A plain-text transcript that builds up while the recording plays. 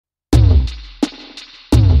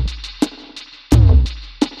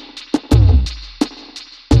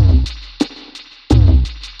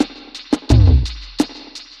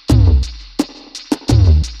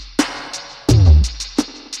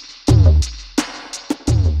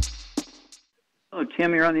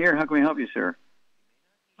Tim, you're on the air. How can we help you, sir?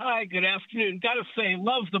 Hi, good afternoon. Got to say,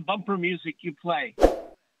 love the bumper music you play.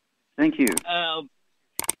 Thank you.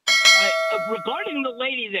 Regarding the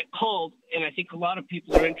lady that called, and I think a lot of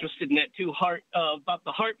people are interested in that too, about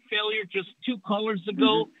the heart failure just 2 callers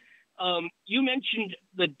ago, you mentioned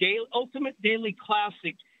the Ultimate Daily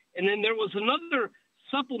Classic, and then there was another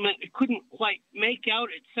supplement I couldn't quite make out.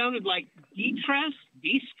 It sounded like de-stress?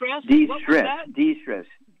 What was that? De-stress.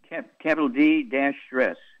 Capital D dash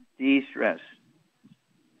stress. De-stress.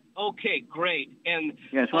 Okay, great. And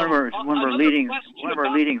yeah, it's one of our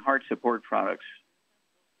leading heart support products.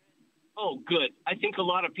 Oh, good. I think a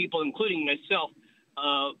lot of people, including myself,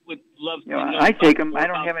 would love to know. I take them. I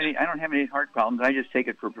don't have any heart problems. I just take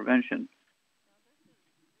it for prevention.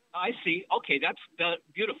 I see. Okay, that's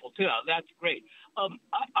beautiful too. That's great.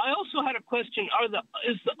 I also had a question.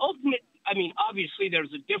 Is the Ultimate? I mean, obviously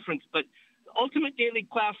there's a difference, but the Ultimate Daily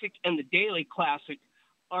Classic and the Daily Classic,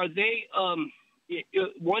 are they?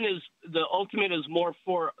 One is the Ultimate is more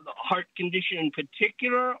for the heart condition in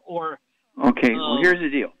particular, or? Okay. Well, here's the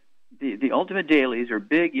deal. The Ultimate Dailies are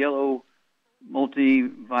big yellow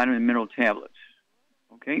multivitamin mineral tablets.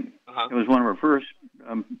 Okay, it was one of our first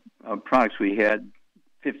products we had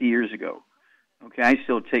 50 years ago. Okay, I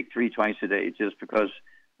still take 3 twice a day just because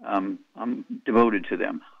I'm devoted to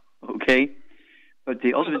them. Okay, but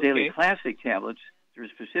the Ultimate Daily Classic tablets, they're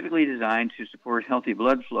specifically designed to support healthy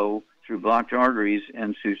blood flow through blocked arteries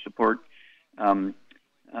and to support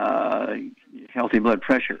healthy blood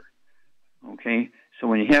pressure. Okay, so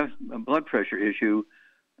when you have a blood pressure issue,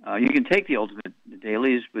 you can take the Ultimate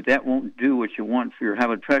Dailies, but that won't do what you want for your high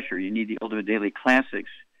blood pressure. You need the Ultimate Daily Classics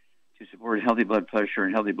to support healthy blood pressure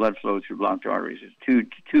and healthy blood flow through blocked arteries. It's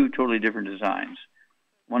two totally different designs.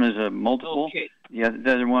 One is a multiple. Okay. The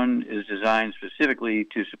other one is designed specifically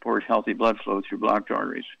to support healthy blood flow through blocked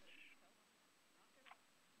arteries.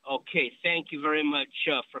 Okay, thank you very much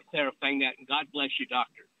for clarifying that, and God bless you,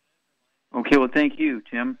 Doctor. Okay, well, thank you,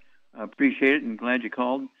 Tim. Appreciate it and glad you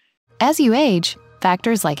called. As you age,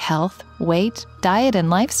 factors like health, weight, diet, and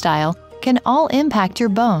lifestyle can all impact your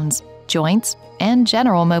bones, joints, and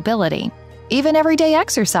general mobility. Even everyday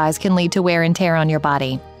exercise can lead to wear and tear on your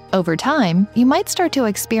body. Over time, you might start to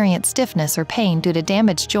experience stiffness or pain due to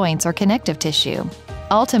damaged joints or connective tissue.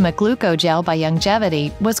 Ultimate Glucogel by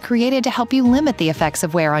Youngevity was created to help you limit the effects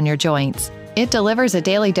of wear on your joints. It delivers a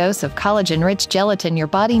daily dose of collagen-rich gelatin your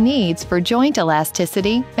body needs for joint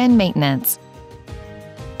elasticity and maintenance.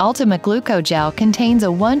 Ultimate Glucogel contains a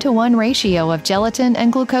 1-to-1 ratio of gelatin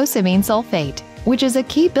and glucosamine sulfate, which is a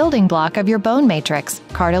key building block of your bone matrix,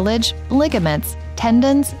 cartilage, ligaments,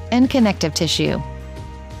 tendons, and connective tissue.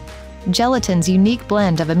 Gelatin's unique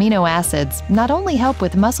blend of amino acids not only help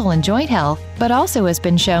with muscle and joint health, but also has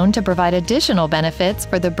been shown to provide additional benefits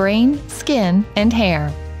for the brain, skin, and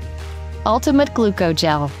hair. Ultimate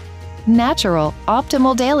Glucogel. Natural,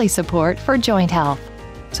 optimal daily support for joint health.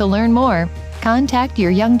 To learn more, contact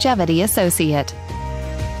your Youngevity associate.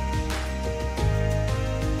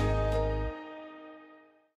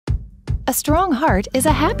 A strong heart is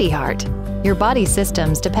a happy heart. Your body's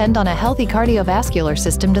systems depend on a healthy cardiovascular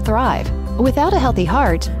system to thrive. Without a healthy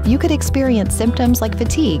heart, you could experience symptoms like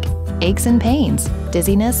fatigue, aches and pains,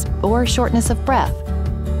 dizziness, or shortness of breath.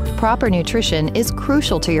 Proper nutrition is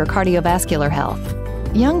crucial to your cardiovascular health.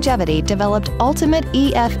 Youngevity developed Ultimate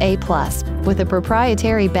EFA Plus with a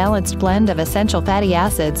proprietary balanced blend of essential fatty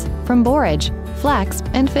acids from borage, flax,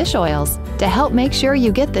 and fish oils to help make sure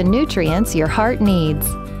you get the nutrients your heart needs.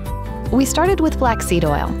 We started with flaxseed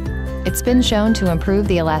oil. It's been shown to improve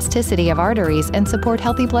the elasticity of arteries and support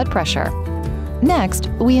healthy blood pressure. Next,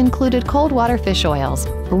 we included cold water fish oils,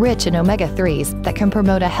 rich in omega-3s that can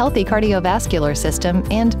promote a healthy cardiovascular system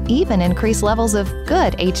and even increase levels of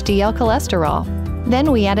good HDL cholesterol.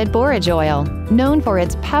 Then we added borage oil, known for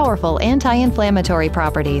its powerful anti-inflammatory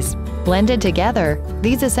properties. Blended together,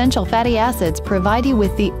 these essential fatty acids provide you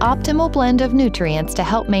with the optimal blend of nutrients to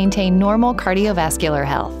help maintain normal cardiovascular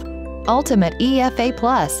health. Ultimate EFA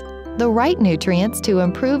Plus, the right nutrients to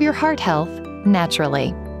improve your heart health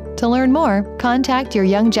naturally. To learn more, contact your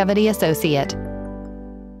Youngevity associate.